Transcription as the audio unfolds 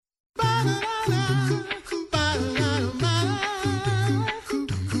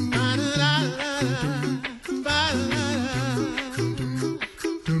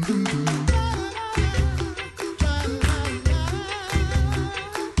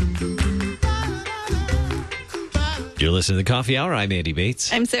You're listening to the Coffee Hour. I'm Andy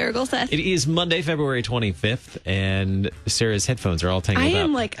Bates. I'm Sarah Golseth. It is Monday, February 25th, and Sarah's headphones are all tangled up. I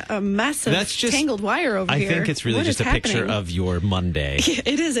am like a mess of tangled wire over here. I think it's really what just a picture of your Monday.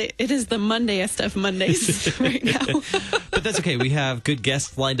 It is. It is the Mondayest of Mondays right now. But that's okay. We have good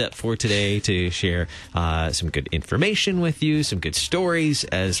guests lined up for today to share some good information with you, some good stories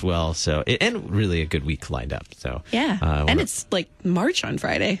as well. So, and really a good week lined up. So yeah, and it's like March on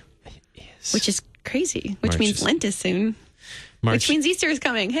Friday, which is crazy. Which means Lent is soon. Which means Easter is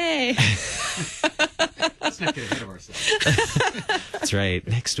coming. Hey. Let's not get ahead of ourselves. That's right.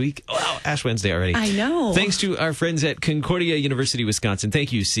 Next week. Wow, Ash Wednesday already. I know. Thanks to our friends at Concordia University, Wisconsin.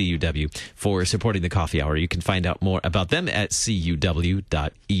 Thank you, CUW, for supporting the Coffee Hour. You can find out more about them at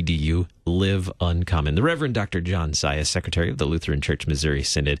cuw.edu. Live Uncommon. The Reverend Dr. John Sias, Secretary of the Lutheran Church Missouri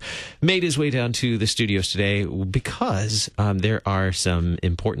Synod, made his way down to the studios today because there are some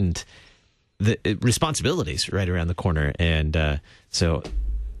important responsibilities right around the corner. And so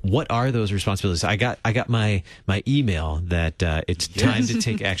what are those responsibilities? I got my email that it's time to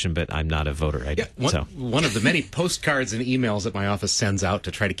take action, but I'm not a voter. One of the many postcards and emails that my office sends out to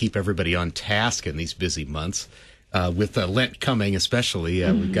try to keep everybody on task in these busy months. With Lent coming especially,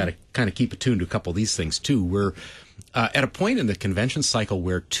 we've got to kind of keep attuned to a couple of these things too. We're at a point in the convention cycle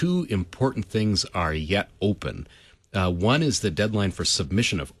where two important things are yet open. One is the deadline for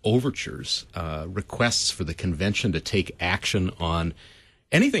submission of overtures, requests for the convention to take action on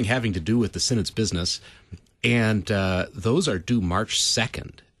anything having to do with the synod's business, and those are due March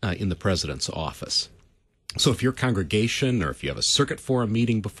 2nd in the president's office. So if your congregation or if you have a circuit forum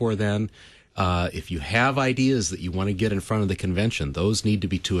meeting before then, if you have ideas that you want to get in front of the convention, those need to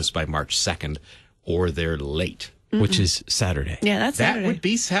be to us by March 2nd or they're late. Which is Saturday. Yeah, that's Saturday. That would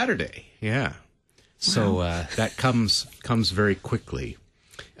be Saturday, yeah. So that comes very quickly.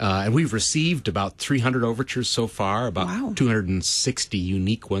 And we've received about 300 overtures so far, about 260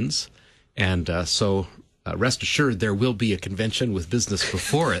 unique ones. And so rest assured there will be a convention with business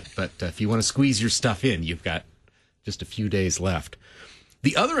before it. But if you want to squeeze your stuff in, you've got just a few days left.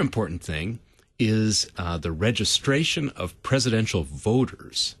 The other important thing is the registration of presidential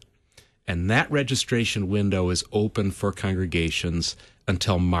voters. And that registration window is open for congregations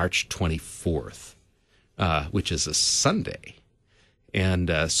until March 24th. Which is a Sunday.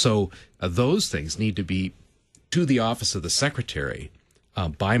 And so those things need to be to the office of the secretary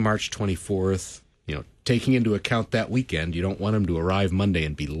by March 24th, taking into account that weekend. You don't want them to arrive Monday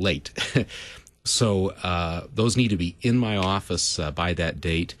and be late. So those need to be in my office by that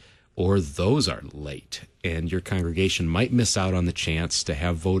date, or those are late. And your congregation might miss out on the chance to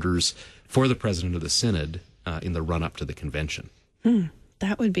have voters for the president of the synod in the run-up to the convention.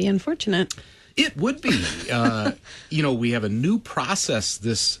 That would be unfortunate. It would be. We have a new process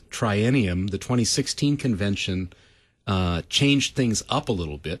this triennium. The 2016 convention changed things up a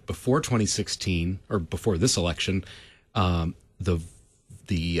little bit. Before 2016, or before this election, the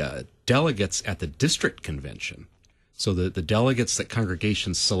delegates at the district convention, so the delegates that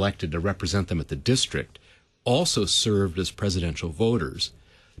congregations selected to represent them at the district, also served as presidential voters.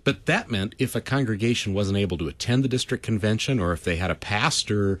 But that meant if a congregation wasn't able to attend the district convention, or if they had a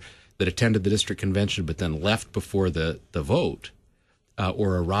pastor that attended the district convention but then left before the vote,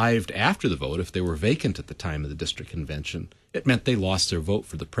 or arrived after the vote, if they were vacant at the time of the district convention, it meant they lost their vote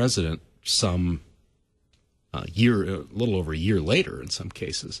for the president a little over a year later in some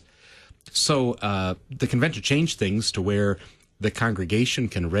cases. So the convention changed things to where the congregation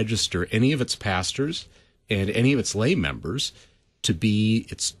can register any of its pastors and any of its lay members to be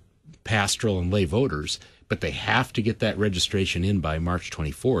its pastoral and lay voters, but they have to get that registration in by March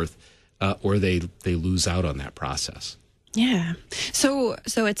 24th, or they lose out on that process. Yeah. So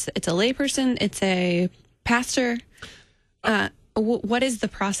it's a layperson, it's a pastor. What is the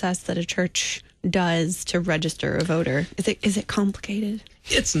process that a church does to register a voter? Is it complicated?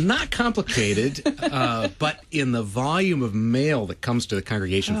 It's not complicated, but in the volume of mail that comes to the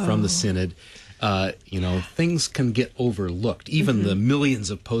congregation from the synod, things can get overlooked. Even the millions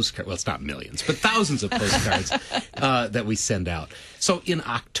of postcards, well, it's not millions, but thousands of postcards that we send out. So in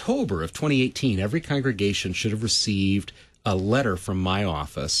October of 2018, every congregation should have received a letter from my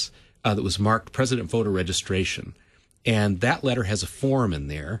office that was marked President Voter Registration. And that letter has a form in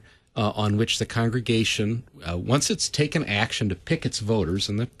there on which the congregation, once it's taken action to pick its voters,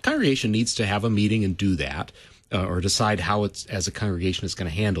 and the congregation needs to have a meeting and do that, or decide how it's, as a congregation, is going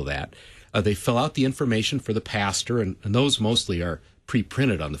to handle that. They fill out the information for the pastor, and those mostly are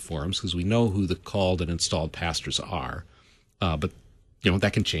pre-printed on the forms because we know who the called and installed pastors are. But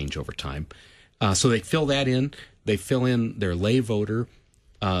that can change over time. So they fill that in. They fill in their lay voter.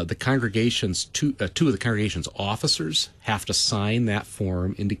 the congregation's two of the congregation's officers have to sign that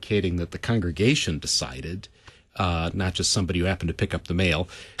form indicating that the congregation decided, not just somebody who happened to pick up the mail,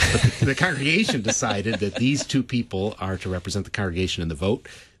 but the congregation decided that these two people are to represent the congregation in the vote.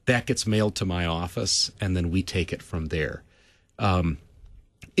 That gets mailed to my office, and then we take it from there.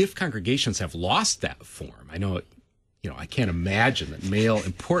 If congregations have lost that form, I can't imagine that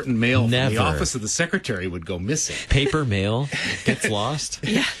important mail from the office of the secretary would go missing. Paper mail gets lost?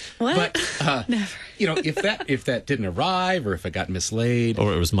 Yeah. What? But, Never. if that didn't arrive, or if it got mislaid.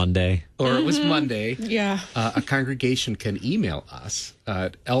 Or it was Monday. Yeah. A congregation can email us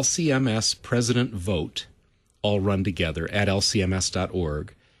at lcmspresidentvote, all run together, at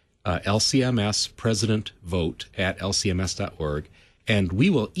lcms.org, lcmspresidentvote at lcms.org, and we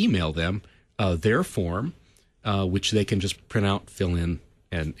will email them their form, which they can just print out, fill in,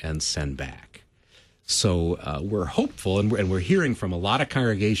 and send back. So we're hopeful, and we're hearing from a lot of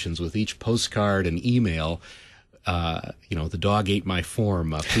congregations with each postcard and email, the dog ate my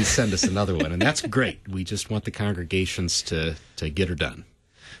form, please send us another one. And that's great. We just want the congregations to get her done.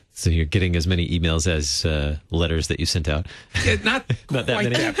 So you're getting as many emails as letters that you sent out? Not that quite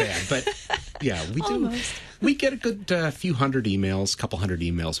many? that bad, but yeah, we do. Almost. We get a good few hundred emails, couple hundred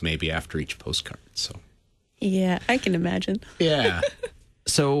emails maybe after each postcard. So Yeah, I can imagine. yeah.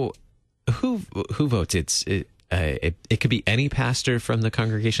 So who votes? It could be any pastor from the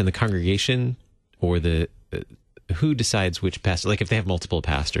congregation, or the who decides which pastor? Like if they have multiple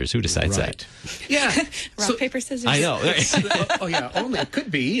pastors, who decides that? Yeah. Rock, paper, scissors. I know. Only it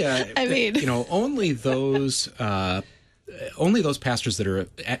could be. Only those pastors that are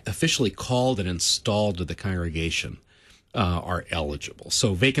officially called and installed to the congregation are eligible.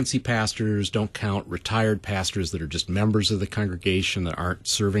 So vacancy pastors don't count. Retired pastors that are just members of the congregation that aren't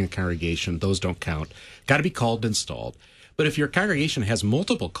serving the congregation, those don't count. Got to be called and installed. But if your congregation has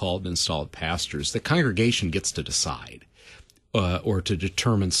multiple called and installed pastors, the congregation gets to decide or to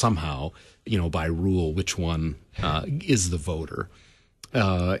determine somehow, by rule, which one is the voter.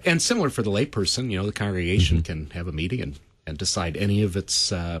 And similar for the layperson, the congregation can have a meeting and decide any of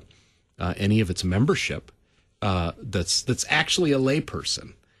its membership that's actually a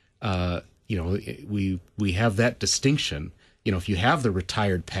layperson. We have that distinction. If you have the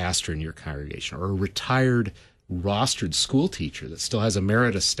retired pastor in your congregation, or a retired rostered school teacher that still has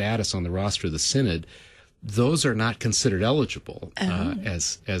emeritus status on the roster of the synod, those are not considered eligible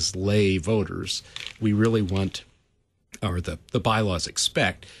as lay voters. We really want, or the bylaws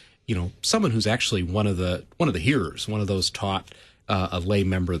expect, someone who's actually one of the hearers, one of those taught, a lay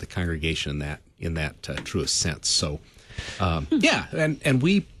member of the congregation in that truest sense. So, and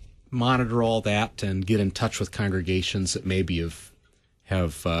we monitor all that and get in touch with congregations that maybe have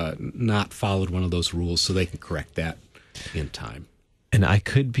not followed one of those rules, so they can correct that in time. And I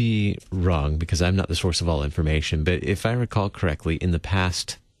could be wrong because I'm not the source of all information, but if I recall correctly, in the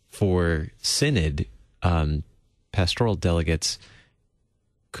past for synod, pastoral delegates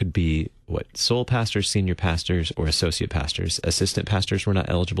could be sole pastors, senior pastors, or associate pastors. Assistant pastors were not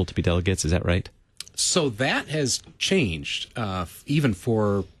eligible to be delegates. Is that right? So that has changed, even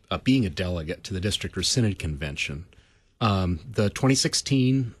for being a delegate to the district or synod convention. The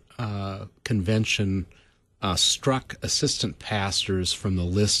 2016 convention struck assistant pastors from the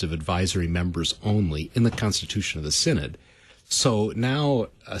list of advisory members only in the Constitution of the Synod. So now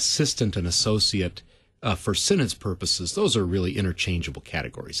assistant and associate, for synod's purposes, those are really interchangeable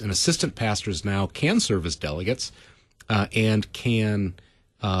categories. And assistant pastors now can serve as delegates and can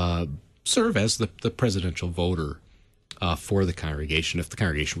serve as the presidential voter for the congregation if the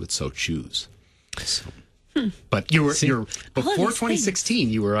congregation would so choose. So. But you're before 2016.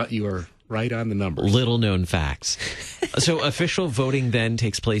 You were right on the numbers. Little known facts. So official voting then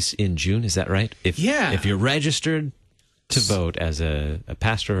takes place in June. Is that right? If you're registered to vote as a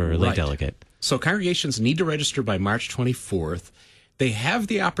pastor or a lay delegate. So congregations need to register by March 24th. They have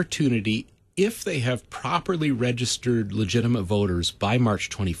the opportunity, if they have properly registered legitimate voters by March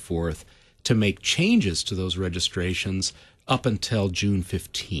 24th, to make changes to those registrations up until June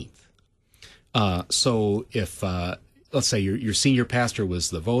 15th. So if, let's say your senior pastor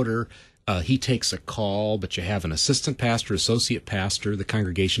was the voter, he takes a call, but you have an assistant pastor, associate pastor, the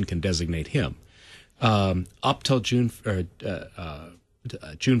congregation can designate him. Up till June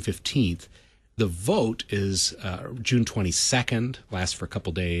 15th, the vote is June 22nd, lasts for a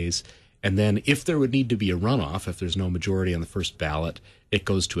couple days, and then if there would need to be a runoff, if there's no majority on the first ballot, it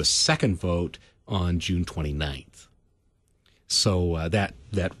goes to a second vote on June 29th. So that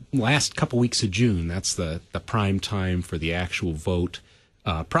last couple weeks of June, that's the prime time for the actual vote,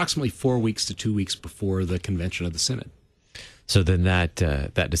 approximately 4 weeks to 2 weeks before the convention of the synod. So then that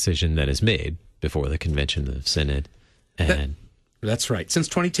decision that is made before the convention of synod, and that's right. Since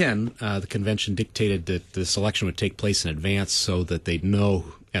 2010, the convention dictated that this election would take place in advance so that they'd know,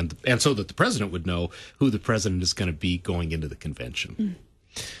 and so that the president would know who the president is going to be going into the convention.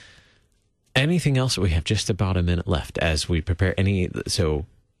 Anything else? We have just about a minute left as we prepare.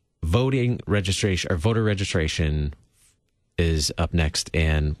 Voting registration or voter registration is up next,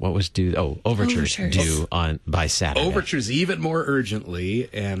 and what was due? Oh, overtures due by Saturday. Overtures even more urgently,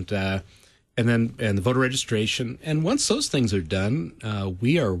 and the voter registration. And once those things are done,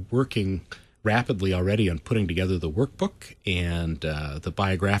 we are working rapidly already on putting together the workbook and the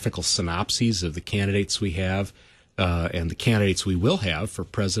biographical synopses of the candidates we have and the candidates we will have for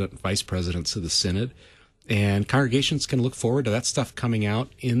president and vice presidents of the synod. And congregations can look forward to that stuff coming out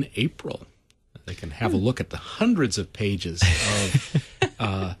in April. They can have a look at the hundreds of pages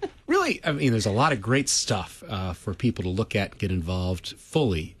of really, I mean, there's a lot of great stuff for people to look at and get involved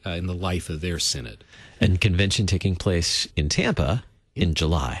fully in the life of their synod. And convention taking place in Tampa in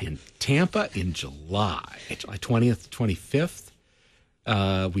July. In Tampa in July 20th, 25th.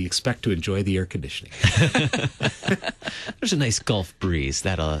 We expect to enjoy the air conditioning. There's a nice Gulf breeze.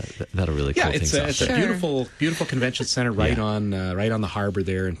 That'll really cool things out. It's a beautiful convention center right on the harbor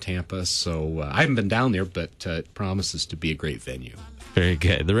there in Tampa. So I haven't been down there, but it promises to be a great venue. Very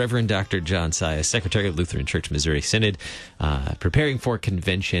good. The Reverend Dr. John Sias, Secretary of Lutheran Church Missouri Synod, preparing for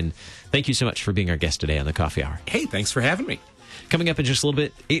convention. Thank you so much for being our guest today on the Coffee Hour. Hey, thanks for having me. Coming up in just a little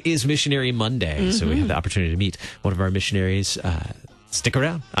bit, it is Missionary Monday, so we have the opportunity to meet one of our missionaries. Stick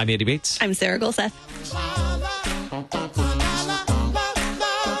around. I'm Andy Bates. I'm Sarah Golseth.